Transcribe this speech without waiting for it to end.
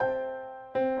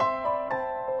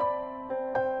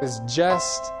was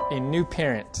just a new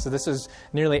parent. So this was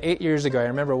nearly 8 years ago. I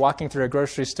remember walking through a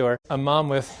grocery store, a mom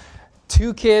with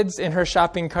 2 kids in her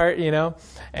shopping cart,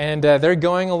 and they're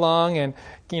going along and,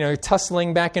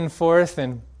 tussling back and forth,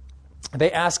 and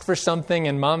they ask for something,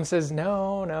 and mom says,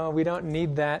 no, we don't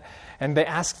need that. And they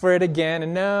ask for it again,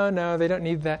 and no, they don't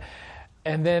need that.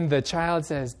 And then the child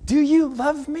says, do you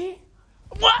love me?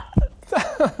 What?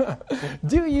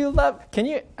 Do you love?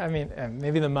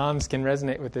 Maybe the moms can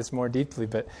resonate with this more deeply,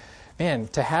 but man,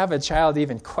 to have a child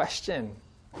even question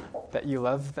that you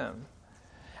love them.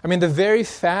 The very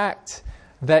fact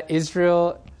that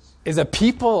Israel is a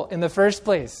people in the first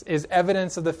place is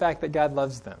evidence of the fact that God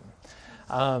loves them.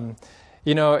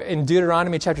 In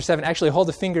Deuteronomy chapter 7, actually hold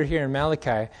a finger here in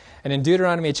Malachi, and in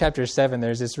Deuteronomy chapter 7,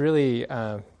 there's this really,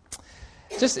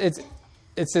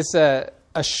 it's this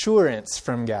assurance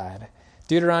from God.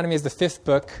 Deuteronomy is the 5th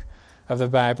book of the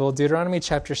Bible. Deuteronomy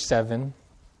chapter 7.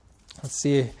 Let's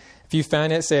see if you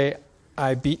found it. Say,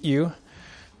 I beat you.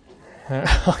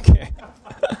 Okay.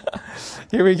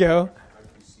 Here we go.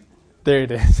 There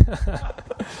it is.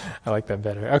 I like that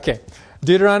better. Okay.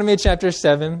 Deuteronomy chapter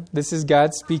 7. This is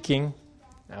God speaking.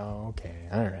 Okay.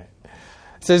 All right.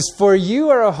 It says, for you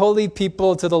are a holy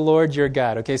people to the Lord your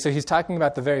God. Okay, so he's talking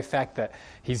about the very fact that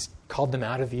he's called them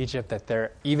out of Egypt, that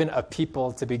they're even a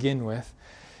people to begin with.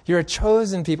 You're a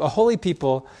chosen people, a holy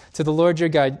people to the Lord your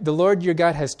God. The Lord your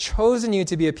God has chosen you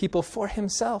to be a people for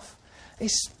himself, a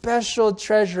special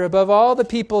treasure above all the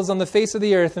peoples on the face of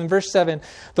the earth. In verse 7,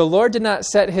 the Lord did not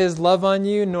set his love on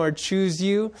you, nor choose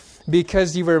you,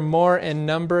 because you were more in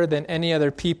number than any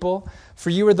other people, for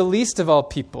you were the least of all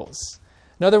peoples.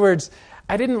 In other words,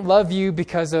 I didn't love you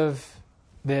because of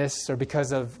this or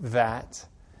because of that.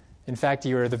 In fact,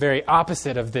 you were the very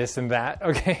opposite of this and that,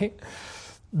 okay?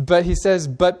 But he says,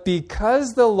 but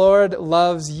because the Lord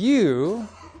loves you,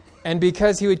 and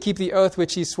because he would keep the oath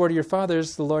which he swore to your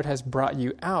fathers, the Lord has brought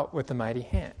you out with a mighty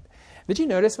hand. Did you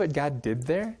notice what God did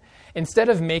there? Instead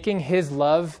of making his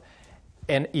love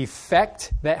an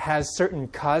effect that has certain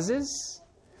causes,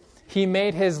 he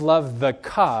made his love the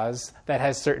cause that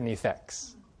has certain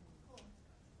effects.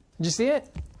 Did you see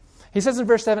it? He says in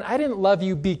verse 7, I didn't love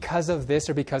you because of this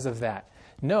or because of that.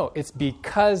 No, it's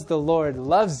because the Lord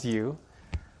loves you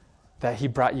that he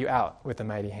brought you out with a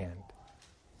mighty hand.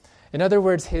 In other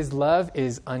words, his love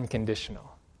is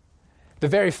unconditional. The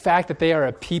very fact that they are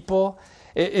a people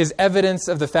is evidence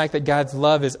of the fact that God's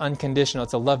love is unconditional.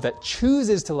 It's a love that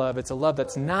chooses to love. It's a love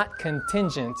that's not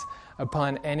contingent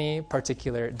upon any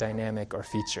particular dynamic or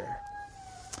feature.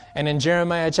 And in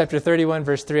Jeremiah chapter 31,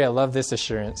 verse 3, I love this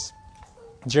assurance.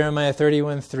 Jeremiah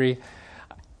 31:3,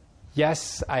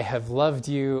 yes, I have loved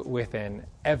you with an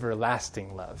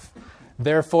everlasting love.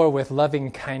 Therefore, with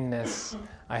loving kindness,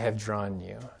 I have drawn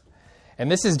you. And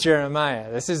this is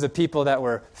Jeremiah. This is the people that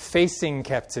were facing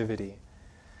captivity.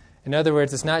 In other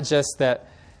words, it's not just that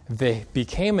they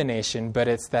became a nation, but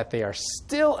it's that they are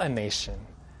still a nation,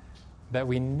 that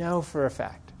we know for a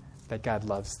fact that God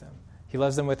loves them. He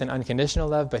loves them with an unconditional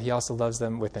love, but he also loves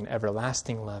them with an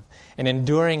everlasting love, an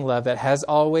enduring love that has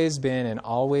always been and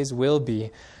always will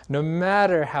be, no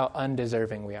matter how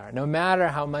undeserving we are, no matter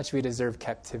how much we deserve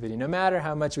captivity, no matter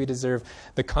how much we deserve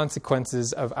the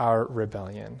consequences of our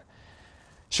rebellion.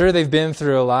 Sure, they've been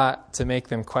through a lot to make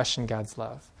them question God's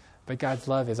love, but God's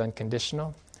love is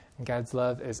unconditional, and God's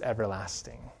love is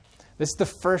everlasting. This is the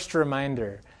first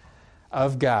reminder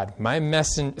of God,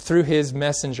 through his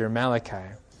messenger,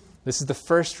 Malachi. This is the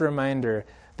first reminder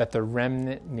that the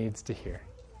remnant needs to hear.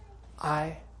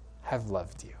 I have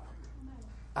loved you.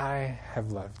 I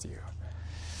have loved you.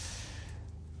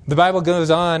 The Bible goes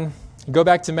on. Go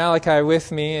back to Malachi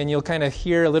with me, and you'll kind of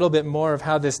hear a little bit more of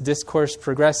how this discourse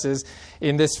progresses.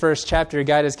 In this first chapter,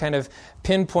 God is kind of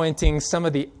pinpointing some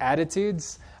of the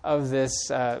attitudes of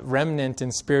this remnant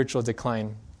in spiritual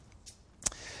decline.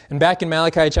 And back in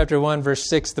Malachi chapter 1, verse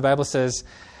 6, the Bible says,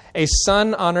 a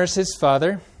son honors his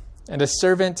father, and a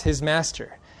servant his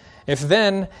master. If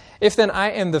then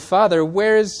I am the father,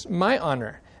 where is my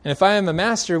honor? And if I am a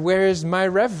master, where is my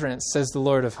reverence, says the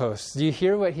Lord of hosts. Do you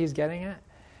hear what he's getting at?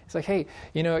 It's like, hey,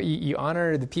 you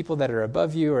honor the people that are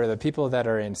above you or the people that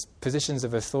are in positions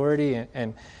of authority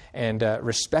and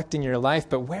respect in your life,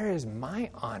 but where is my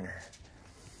honor?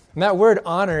 And that word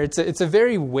honor, it's a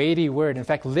very weighty word. In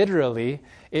fact, literally,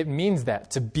 it means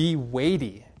that, to be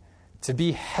weighty, to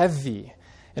be heavy.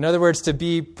 In other words, to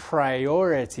be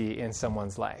priority in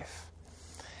someone's life.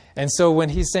 And so when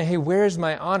he's saying, hey, where's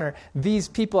my honor? These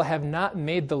people have not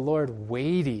made the Lord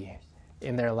weighty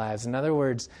in their lives. In other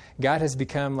words, God has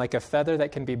become like a feather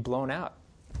that can be blown out.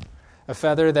 a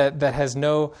feather that has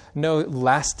no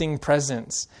lasting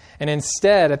presence. And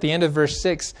instead, at the end of verse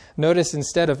 6, notice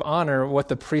instead of honor what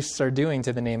the priests are doing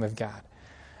to the name of God.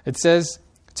 It says,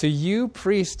 "To you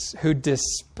priests who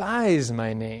despise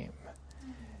my name,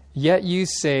 yet you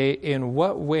say, in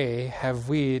what way have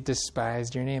we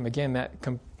despised your name?" Again, that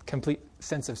complete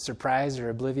sense of surprise or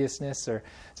obliviousness, or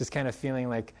just kind of feeling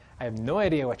like, I have no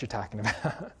idea what you're talking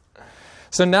about.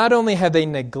 So not only have they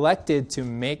neglected to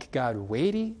make God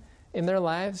weighty in their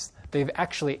lives, they've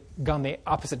actually gone the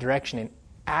opposite direction in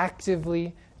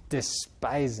actively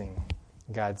despising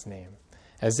God's name,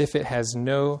 as if it has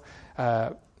no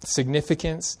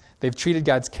significance. They've treated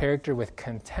God's character with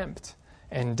contempt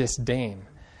and disdain.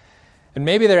 And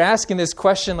maybe they're asking this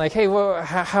question like, hey, well,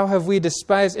 how have we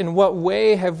despised, in what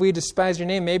way have we despised your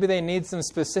name? Maybe they need some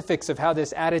specifics of how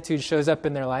this attitude shows up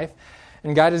in their life.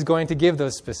 And God is going to give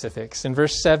those specifics. In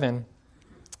verse 7,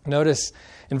 notice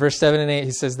in verse 7 and 8,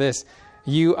 he says this,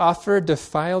 "You offer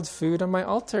defiled food on my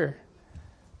altar,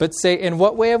 but say, in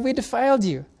what way have we defiled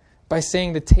you? By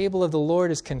saying the table of the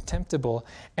Lord is contemptible.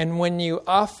 And when you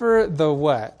offer the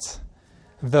what?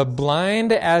 The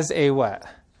blind as a what?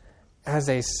 As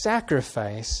a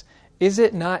sacrifice, is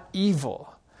it not evil?"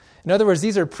 In other words,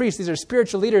 these are priests, these are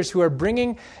spiritual leaders who are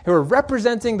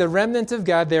representing the remnant of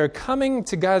God. They are coming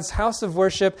to God's house of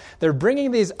worship. They're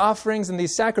bringing these offerings and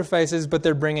these sacrifices, but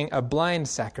they're bringing a blind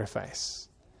sacrifice.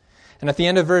 And at the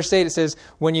end of verse 8, it says,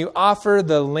 "When you offer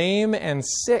the lame and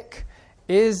sick,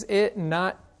 is it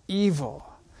not evil?"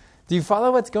 Do you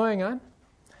follow what's going on?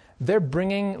 They're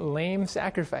bringing lame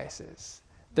sacrifices.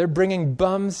 They're bringing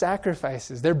bum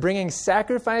sacrifices. They're bringing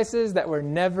sacrifices that were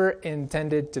never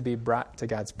intended to be brought to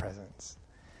God's presence.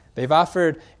 They've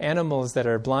offered animals that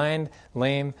are blind,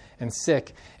 lame, and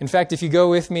sick. In fact, if you go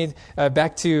with me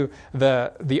back to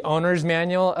the owner's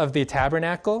manual of the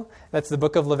tabernacle, that's the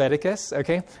book of Leviticus,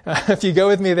 okay? If you go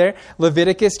with me there,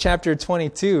 Leviticus chapter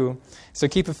 22. So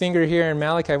keep a finger here in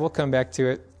Malachi. We'll come back to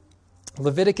it.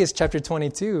 Leviticus chapter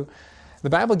 22, the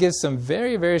Bible gives some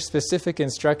very, very specific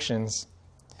instructions.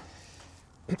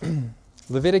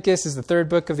 Leviticus is the third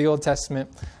book of the Old Testament.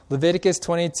 Leviticus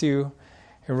 22,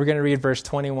 and we're going to read verse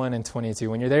 21 and 22.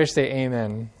 When you're there, say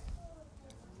amen.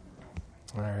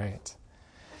 All right.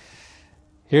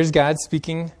 Here's God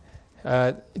speaking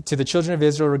to the children of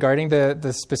Israel regarding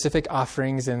the specific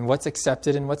offerings and what's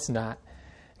accepted and what's not.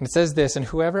 And it says this, "And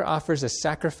whoever offers a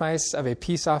sacrifice of a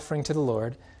peace offering to the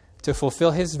Lord to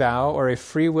fulfill his vow, or a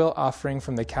free will offering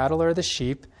from the cattle or the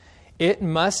sheep, it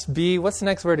must be," what's the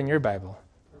next word in your Bible?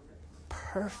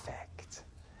 Perfect.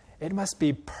 It must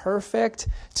be perfect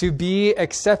to be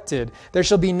accepted. There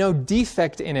shall be no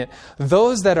defect in it.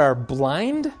 Those that are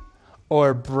blind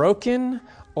or broken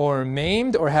or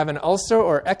maimed or have an ulcer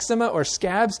or eczema or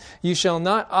scabs, you shall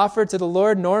not offer to the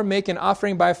Lord, nor make an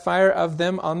offering by fire of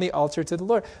them on the altar to the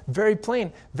Lord. Very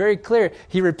plain, very clear.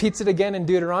 He repeats it again in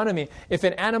Deuteronomy. If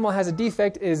an animal has a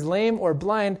defect, is lame or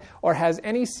blind, or has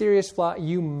any serious flaw,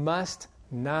 you must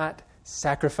not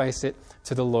sacrifice it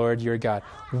to the Lord your God.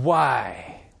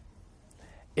 Why?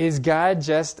 Is God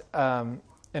just an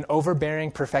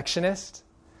overbearing perfectionist?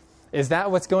 Is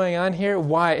that what's going on here?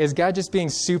 Why? Is God just being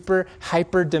super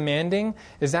hyper demanding?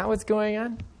 Is that what's going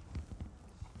on?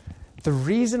 The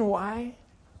reason why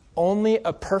only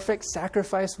a perfect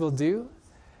sacrifice will do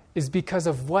is because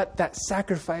of what that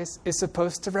sacrifice is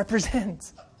supposed to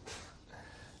represent.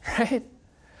 Right?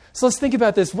 So let's think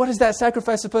about this. What is that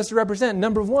sacrifice supposed to represent?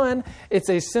 Number one, it's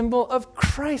a symbol of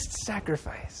Christ's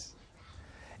sacrifice.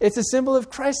 It's a symbol of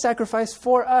Christ's sacrifice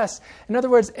for us. In other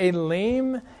words, a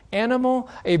lame animal,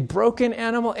 a broken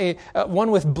animal,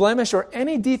 one with blemish or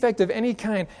any defect of any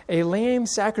kind, a lame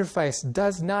sacrifice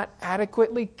does not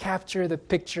adequately capture the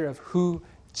picture of who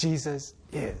Jesus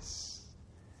is.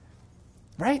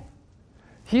 Right?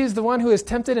 He is the one who is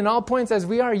tempted in all points as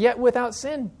we are, yet without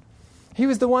sin. He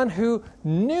was the one who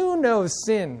knew no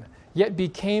sin, yet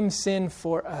became sin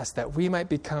for us, that we might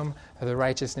become the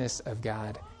righteousness of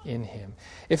God in him.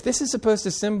 If this is supposed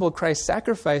to symbol Christ's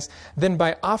sacrifice, then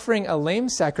by offering a lame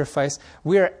sacrifice,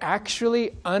 we are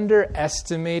actually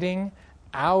underestimating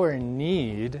our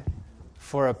need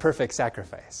for a perfect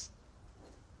sacrifice.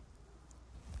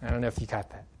 I don't know if you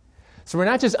caught that. So we're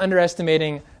not just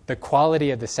underestimating the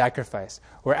quality of the sacrifice.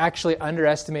 We're actually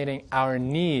underestimating our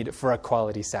need for a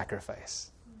quality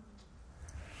sacrifice.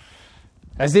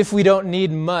 As if we don't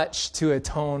need much to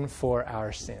atone for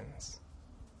our sins.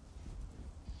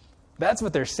 That's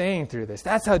what they're saying through this.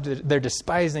 That's how they're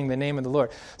despising the name of the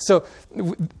Lord. So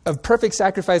a perfect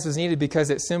sacrifice was needed because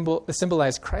it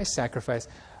symbolized Christ's sacrifice.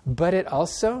 But it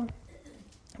was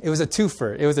a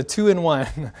twofer. It was a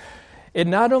two-in-one. It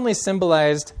not only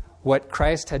symbolized what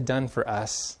Christ had done for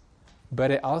us,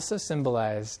 but it also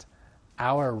symbolized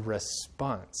our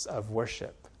response of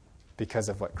worship because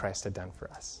of what Christ had done for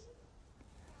us.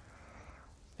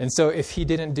 And so if he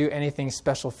didn't do anything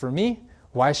special for me,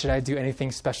 why should I do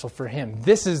anything special for him?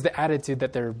 This is the attitude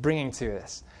that they're bringing to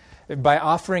this. By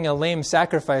offering a lame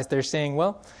sacrifice, they're saying,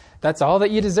 well, that's all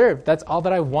that you deserve. That's all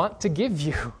that I want to give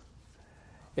you.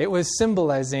 It was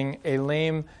symbolizing a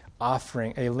lame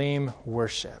offering, a lame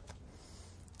worship.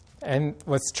 And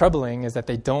what's troubling is that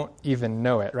they don't even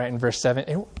know it, right? In verse 7,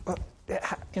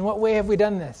 in what way have we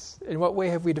done this? In what way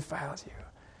have we defiled you?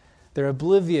 They're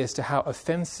oblivious to how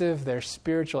offensive their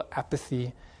spiritual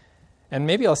apathy, and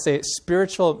maybe I'll say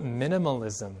spiritual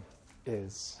minimalism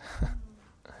is.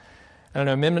 I don't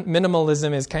know,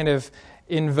 minimalism is kind of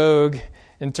in vogue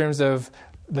in terms of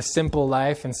the simple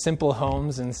life and simple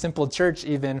homes and simple church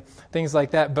even, things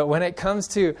like that. But when it comes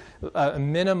to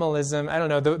minimalism, I don't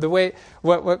know, the way,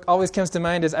 what always comes to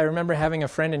mind is I remember having a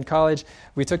friend in college.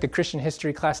 We took a Christian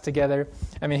history class together.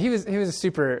 I mean, he was a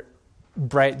super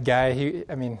bright guy. He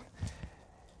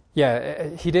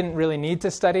didn't really need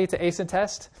to study to ace a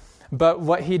test. But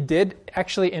what he did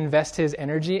actually invest his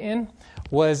energy in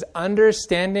was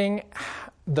understanding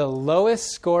the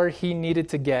lowest score he needed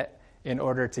to get in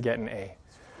order to get an A.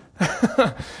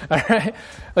 All right?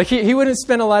 Like he wouldn't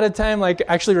spend a lot of time like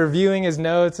actually reviewing his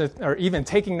notes or even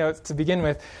taking notes to begin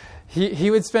with. He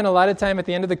would spend a lot of time at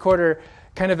the end of the quarter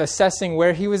kind of assessing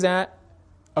where he was at.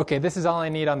 Okay, this is all I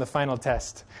need on the final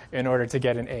test in order to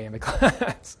get an A in the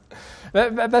class.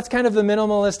 That's kind of the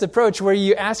minimalist approach where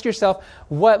you ask yourself,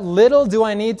 what little do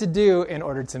I need to do in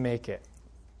order to make it?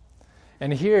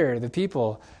 And here, the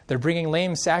people, they're bringing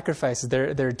lame sacrifices.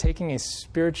 They're taking a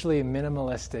spiritually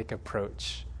minimalistic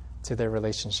approach to their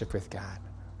relationship with God.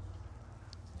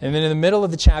 And then in the middle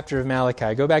of the chapter of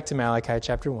Malachi, go back to Malachi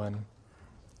chapter 1,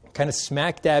 kind of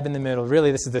smack dab in the middle.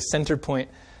 Really, this is the center point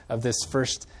of this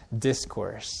first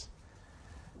discourse.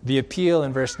 The appeal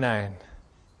in verse 9.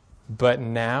 But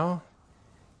now,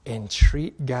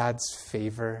 entreat God's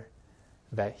favor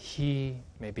that he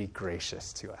may be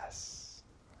gracious to us.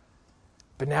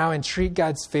 But now entreat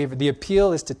God's favor. The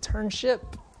appeal is to turn ship,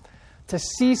 to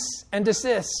cease and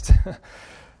desist.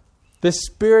 This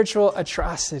spiritual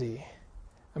atrocity.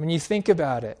 I mean, you think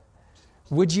about it.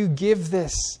 Would you give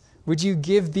this? Would you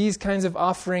give these kinds of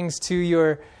offerings to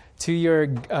your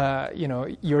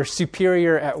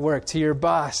superior at work, to your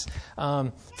boss?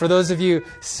 For those of you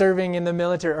serving in the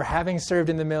military or having served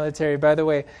in the military, by the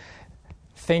way,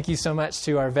 thank you so much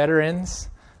to our veterans.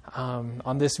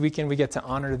 On this weekend, we get to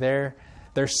honor their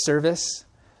service.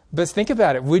 But think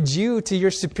about it. Would you, to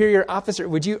your superior officer,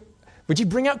 would you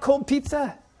bring out cold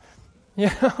pizza? You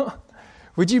know,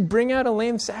 would you bring out a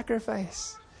lame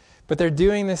sacrifice? But they're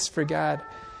doing this for God.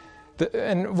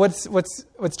 And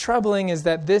what's troubling is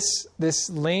that this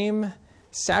lame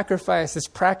sacrifice, this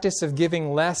practice of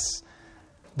giving less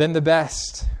than the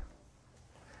best,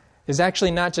 is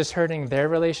actually not just hurting their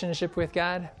relationship with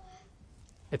God,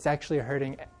 it's actually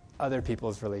hurting other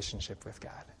people's relationship with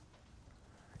God.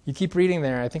 You keep reading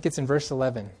there, I think it's in verse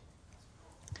 11.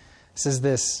 It says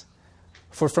this,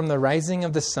 "For from the rising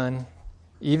of the sun,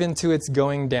 even to its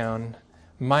going down,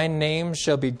 my name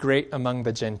shall be great among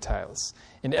the Gentiles.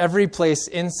 In every place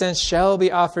incense shall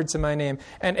be offered to my name,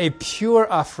 and a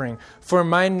pure offering, for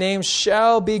my name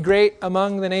shall be great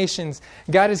among the nations."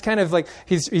 God is kind of like,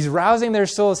 He's rousing their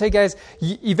souls. Hey guys,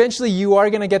 eventually you are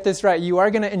going to get this right. You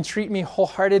are going to entreat me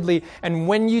wholeheartedly. And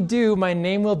when you do, my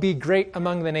name will be great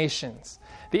among the nations.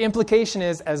 The implication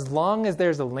is, as long as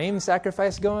there's a lame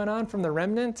sacrifice going on from the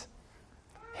remnant,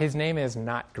 his name is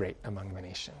not great among the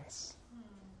nations.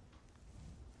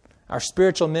 Our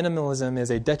spiritual minimalism is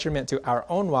a detriment to our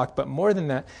own walk, but more than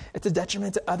that, it's a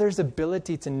detriment to others'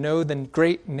 ability to know the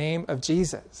great name of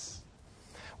Jesus.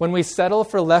 When we settle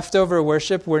for leftover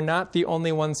worship, we're not the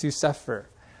only ones who suffer.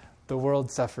 The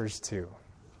world suffers too.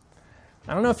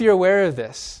 I don't know if you're aware of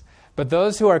this, but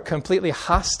those who are completely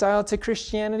hostile to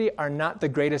Christianity are not the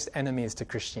greatest enemies to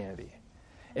Christianity.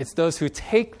 It's those who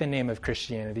take the name of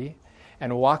Christianity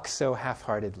and walk so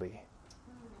half-heartedly.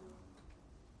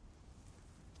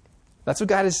 That's what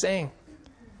God is saying.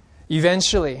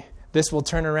 Eventually, this will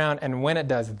turn around, and when it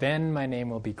does, then my name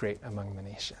will be great among the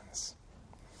nations.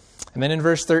 And then in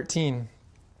verse 13,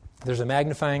 there's a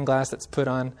magnifying glass that's put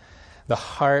on the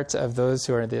heart of those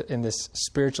who are in this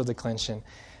spiritual declension.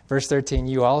 Verse 13,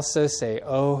 "You also say,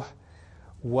 oh,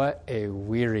 what a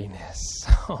weariness."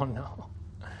 Oh no.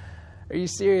 Are you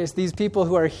serious? These people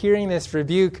who are hearing this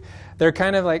rebuke, they're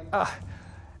kind of like,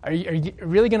 are you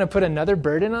really going to put another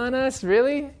burden on us?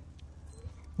 Really?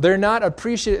 They're not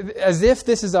appreciative, as if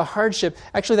this is a hardship.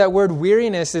 Actually, that word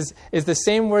weariness is the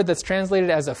same word that's translated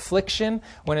as affliction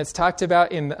when it's talked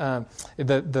about in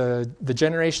the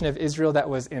generation of Israel that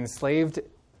was enslaved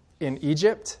in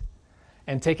Egypt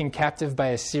and taken captive by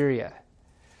Assyria.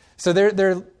 So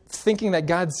they're thinking that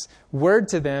God's word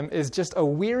to them is just a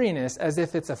weariness, as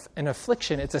if it's an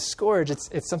affliction, it's a scourge,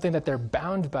 it's something that they're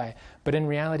bound by. But in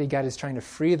reality, God is trying to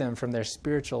free them from their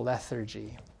spiritual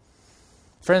lethargy.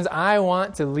 Friends, I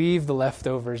want to leave the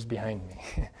leftovers behind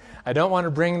me. I don't want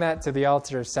to bring that to the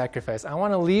altar of sacrifice. I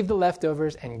want to leave the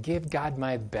leftovers and give God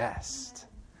my best.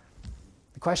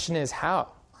 The question is how?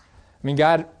 I mean,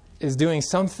 God is doing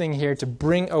something here to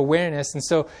bring awareness. And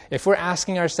so if we're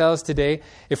asking ourselves today,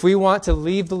 if we want to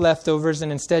leave the leftovers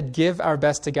and instead give our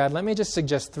best to God, let me just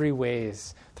suggest 3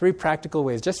 ways, 3 practical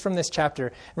ways, just from this chapter.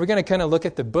 And we're going to kind of look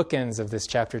at the bookends of this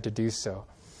chapter to do so.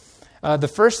 The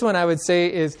first one I would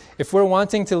say is, if we're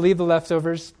wanting to leave the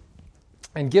leftovers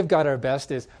and give God our best,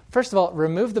 is, first of all,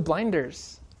 remove the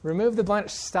blinders. Remove the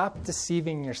blinders. Stop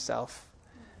deceiving yourself.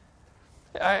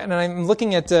 And I'm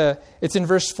looking at, it's in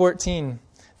verse 14.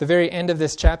 The very end of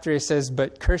this chapter, it says,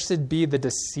 but cursed be the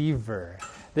deceiver.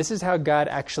 This is how God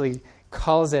actually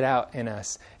calls it out in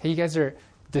us. Hey, you guys are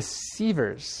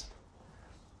deceivers.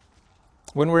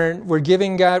 When we're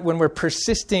giving God, when we're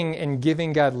persisting in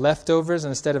giving God leftovers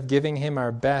instead of giving Him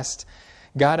our best,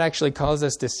 God actually calls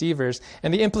us deceivers.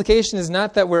 And the implication is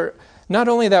not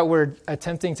only that we're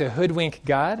attempting to hoodwink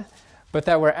God, but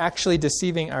that we're actually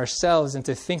deceiving ourselves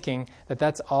into thinking that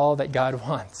that's all that God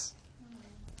wants.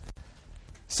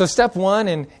 So step 1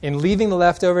 in leaving the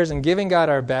leftovers and giving God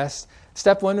our best,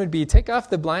 step 1 would be take off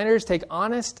the blinders, take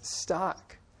honest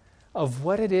stock of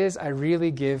what it is I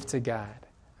really give to God.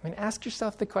 I mean, ask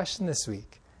yourself the question this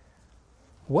week.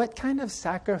 What kind of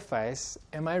sacrifice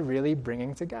am I really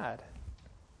bringing to God?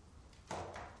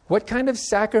 What kind of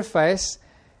sacrifice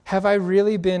have I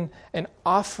really been an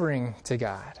offering to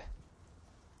God?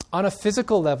 On a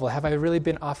physical level, have I really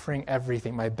been offering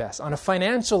everything, my best? On a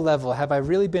financial level, have I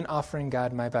really been offering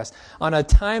God my best? On a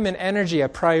time and energy, a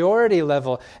priority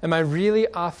level, am I really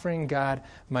offering God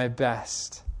my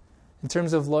best? In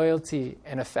terms of loyalty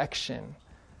and affection,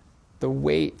 the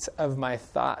weight of my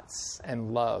thoughts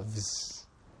and loves,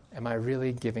 am I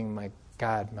really giving my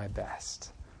God my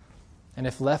best? And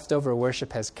if leftover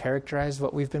worship has characterized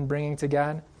what we've been bringing to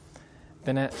God,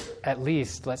 then at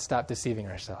least let's stop deceiving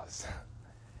ourselves.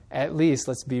 At least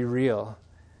let's be real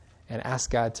and ask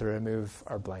God to remove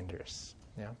our blinders.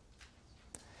 Yeah.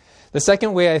 The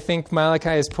second way I think Malachi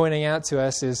is pointing out to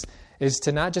us is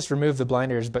to not just remove the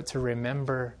blinders, but to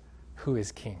remember who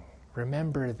is king.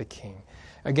 Remember the king.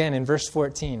 Again, in verse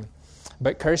 14,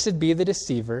 but cursed be the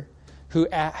deceiver who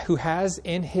has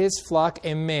in his flock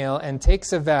a male and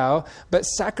takes a vow, but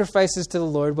sacrifices to the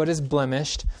Lord what is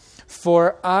blemished.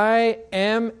 For I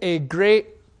am a great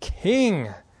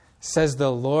king, says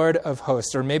the Lord of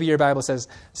hosts. Or maybe your Bible says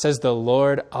the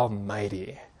Lord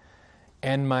Almighty.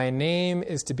 And my name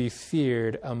is to be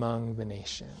feared among the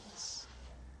nations.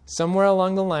 Somewhere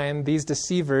along the line, these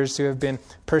deceivers who have been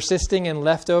persisting in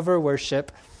leftover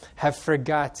worship have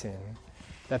forgotten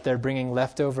that they're bringing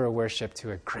leftover worship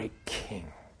to a great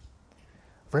king.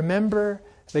 Remember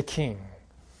the king.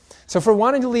 So if we're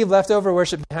wanting to leave leftover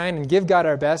worship behind and give God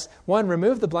our best, 1,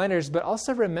 remove the blinders, but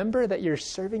also remember that you're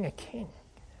serving a king.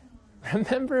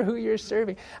 Remember who you're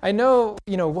serving. I know,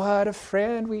 what a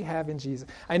friend we have in Jesus.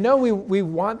 I know we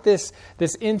want this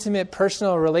intimate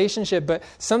personal relationship, but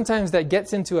sometimes that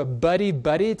gets into a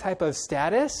buddy-buddy type of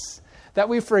status that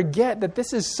we forget that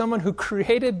this is someone who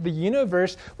created the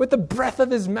universe with the breath of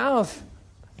his mouth.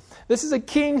 This is a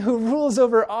king who rules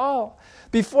over all,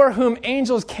 before whom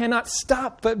angels cannot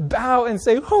stop but bow and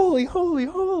say, holy, holy,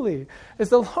 holy is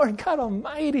the Lord God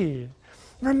Almighty.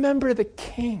 Remember the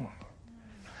king.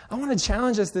 I want to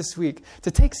challenge us this week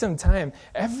to take some time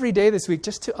every day this week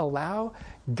just to allow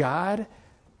God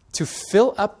to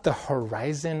fill up the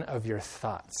horizon of your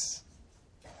thoughts.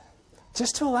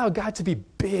 Just to allow God to be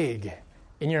big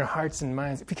in your hearts and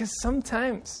minds. Because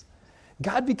sometimes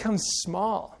God becomes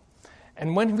small.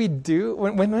 And when we do,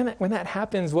 when that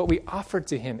happens, what we offer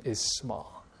to Him is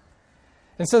small.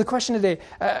 And so the question today,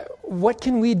 what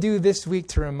can we do this week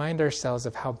to remind ourselves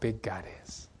of how big God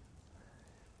is?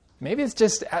 Maybe it's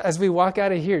just as we walk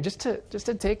out of here, just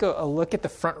to take a look at the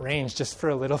front range just for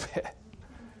a little bit.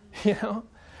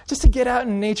 Just to get out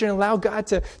in nature and allow God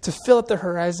to fill up the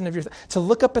horizon of to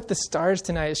look up at the stars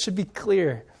tonight. It should be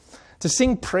clear. To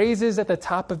sing praises at the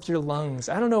top of your lungs.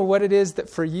 I don't know what it is that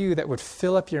for you that would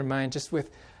fill up your mind just with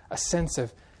a sense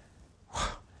of,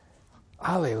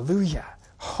 Alleluia,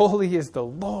 holy is the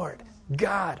Lord,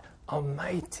 God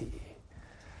Almighty.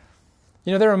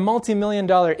 You know, there are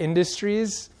multi-million-dollar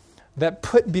industries that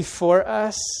put before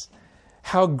us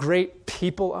how great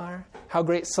people are, how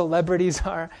great celebrities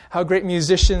are, how great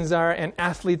musicians are and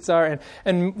athletes are.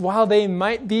 And while they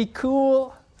might be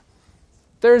cool,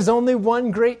 there's only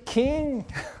one great king.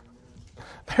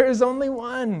 There is only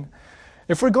one.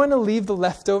 If we're going to leave the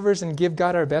leftovers and give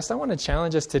God our best, I want to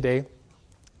challenge us today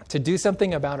to do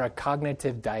something about our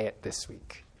cognitive diet this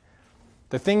week.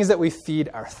 The things that we feed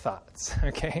our thoughts,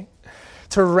 okay?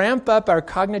 To ramp up our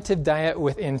cognitive diet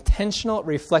with intentional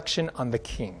reflection on the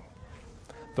King,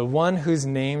 the one whose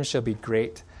name shall be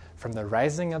great from the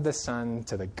rising of the sun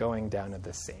to the going down of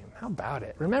the same. How about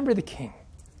it? Remember the King,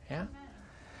 yeah?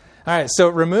 All right, so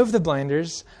remove the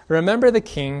blinders, remember the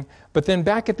King, but then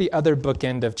back at the other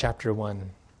bookend of chapter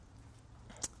 1,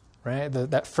 right?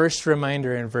 That first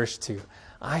reminder in verse 2,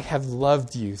 I have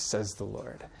loved you, says the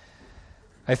Lord.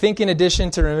 I think in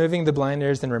addition to removing the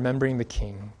blinders and remembering the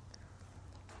King,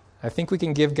 I think we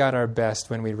can give God our best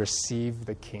when we receive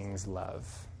the King's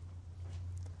love.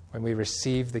 When we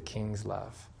receive the King's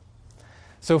love.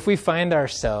 So if we find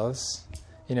ourselves,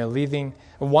 if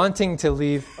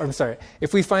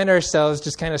we find ourselves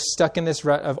just kind of stuck in this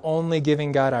rut of only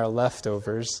giving God our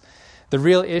leftovers, the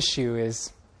real issue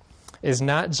is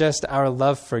not just our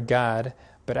love for God,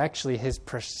 but actually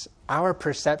our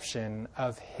perception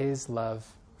of His love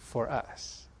for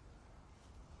us.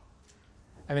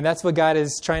 I mean, that's what God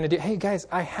is trying to do. Hey, guys,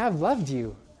 I have loved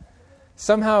you.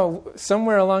 Somehow,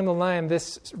 somewhere along the line,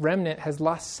 this remnant has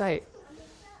lost sight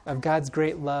of God's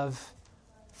great love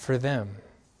for them,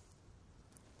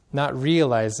 not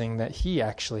realizing that He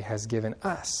actually has given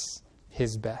us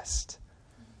His best.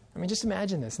 I mean, just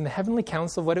imagine this. In the heavenly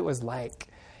council, what it was like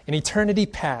in eternity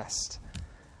past,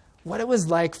 what it was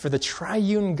like for the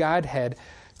triune Godhead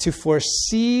to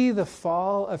foresee the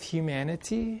fall of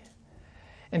humanity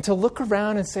and to look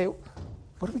around and say,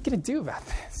 what are we going to do about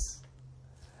this?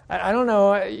 I don't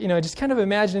know, just kind of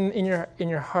imagine in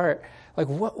your heart, like,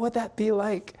 what would that be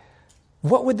like?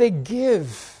 What would they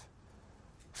give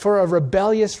for a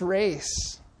rebellious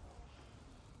race?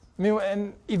 I mean,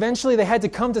 and eventually they had to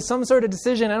come to some sort of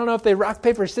decision. I don't know if they rock,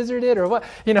 paper, scissors it or what.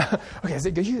 Okay, is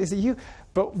it you? Is it you?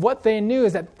 But what they knew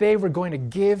is that they were going to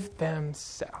give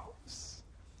themselves.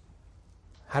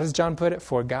 How does John put it?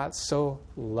 For God so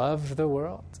loved the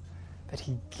world that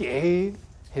He gave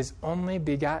His only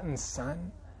begotten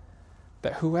Son,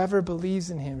 that whoever believes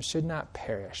in Him should not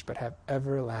perish, but have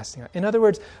everlasting life. In other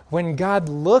words, when God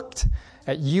looked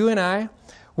at you and I,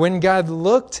 when God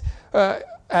looked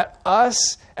at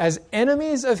us as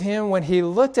enemies of Him, when He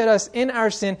looked at us in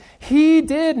our sin, He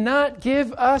did not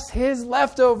give us His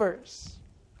leftovers.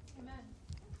 Amen.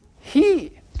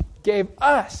 He gave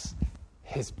us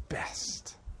His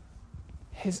best,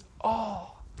 His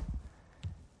all.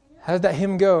 How did that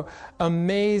hymn go?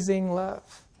 Amazing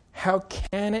love. How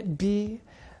can it be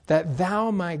that thou,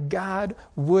 my God,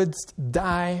 wouldst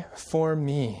die for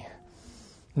me?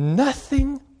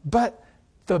 Nothing but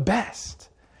the best.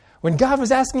 When God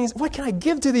was asking us, what can I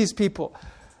give to these people?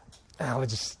 I'll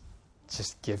just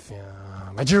give him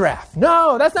a giraffe.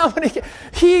 No, that's not what He gave.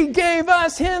 He gave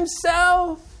us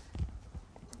Himself.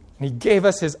 And He gave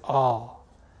us His all.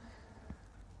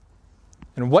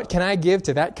 And what can I give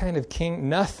to that kind of King?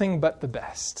 Nothing but the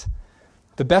best.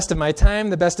 The best of my time,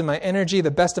 the best of my energy,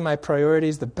 the best of my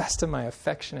priorities, the best of my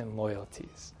affection and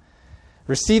loyalties.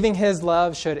 Receiving His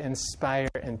love should inspire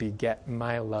and beget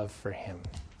my love for Him.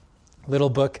 Little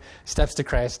book, Steps to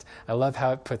Christ. I love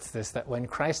how it puts this, that when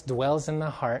Christ dwells in the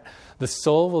heart, the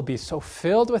soul will be so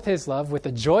filled with His love, with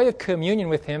the joy of communion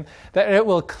with Him, that it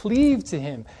will cleave to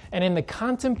Him. And in the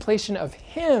contemplation of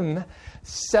Him,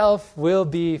 self will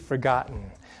be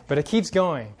forgotten. But it keeps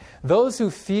going. Those who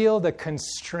feel the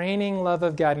constraining love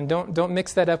of God, and don't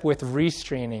mix that up with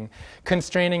restraining.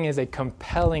 Constraining is a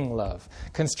compelling love.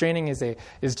 Constraining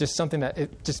is just something that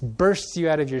it just bursts you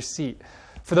out of your seat.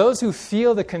 For those who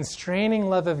feel the constraining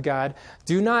love of God,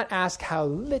 do not ask how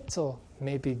little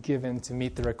may be given to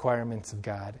meet the requirements of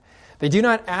God. They do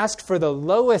not ask for the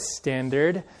lowest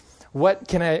standard.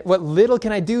 What little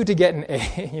can I do to get an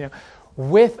A?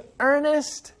 With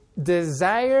earnest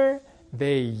desire,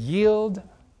 they yield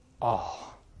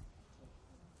all.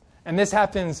 And this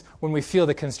happens when we feel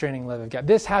the constraining love of God.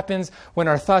 This happens when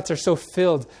our thoughts are so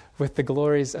filled with the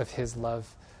glories of His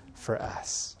love for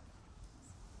us.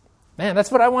 Man,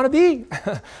 that's what I want to be.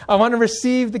 I want to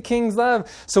receive the King's love.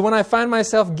 So when I find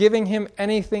myself giving Him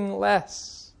anything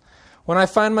less, when I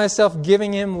find myself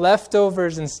giving Him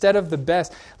leftovers instead of the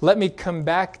best, let me come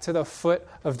back to the foot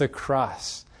of the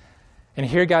cross and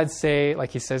hear God say,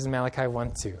 like He says in Malachi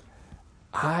 1:2,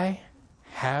 I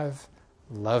have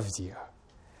loved you,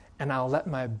 and I'll let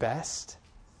my best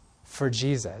for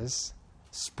Jesus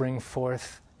spring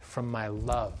forth from my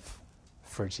love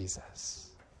for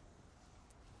Jesus.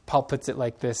 Paul puts it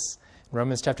like this,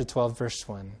 Romans chapter 12, verse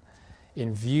 1.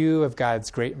 In view of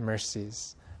God's great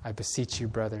mercies, I beseech you,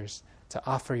 brothers, to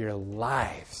offer your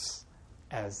lives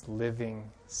as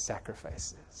living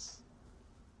sacrifices.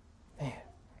 Man,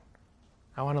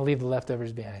 I want to leave the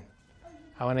leftovers behind.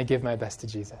 I want to give my best to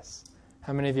Jesus.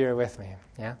 How many of you are with me?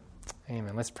 Yeah?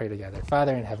 Amen. Let's pray together.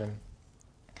 Father in heaven,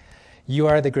 you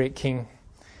are the great King,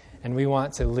 and we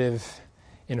want to live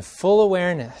in full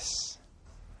awareness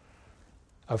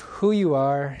of who you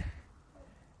are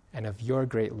and of your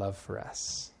great love for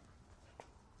us.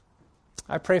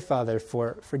 I pray, Father,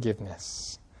 for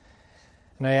forgiveness.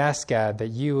 And I ask, God, that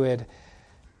you would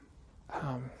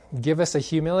give us a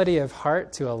humility of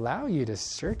heart to allow you to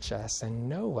search us and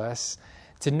know us,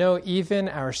 to know even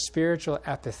our spiritual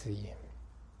apathy.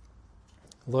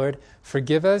 Lord,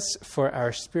 forgive us for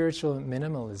our spiritual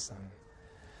minimalism.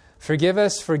 Forgive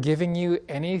us for giving you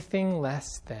anything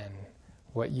less than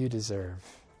what you deserve.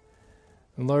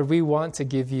 And Lord, we want to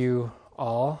give you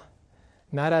all,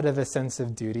 not out of a sense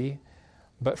of duty,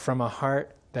 but from a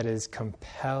heart that is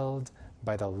compelled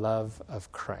by the love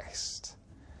of Christ.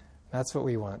 That's what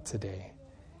we want today.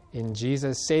 In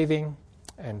Jesus' saving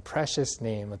and precious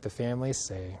name, let the family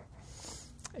say,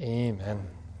 Amen.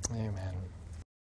 Amen.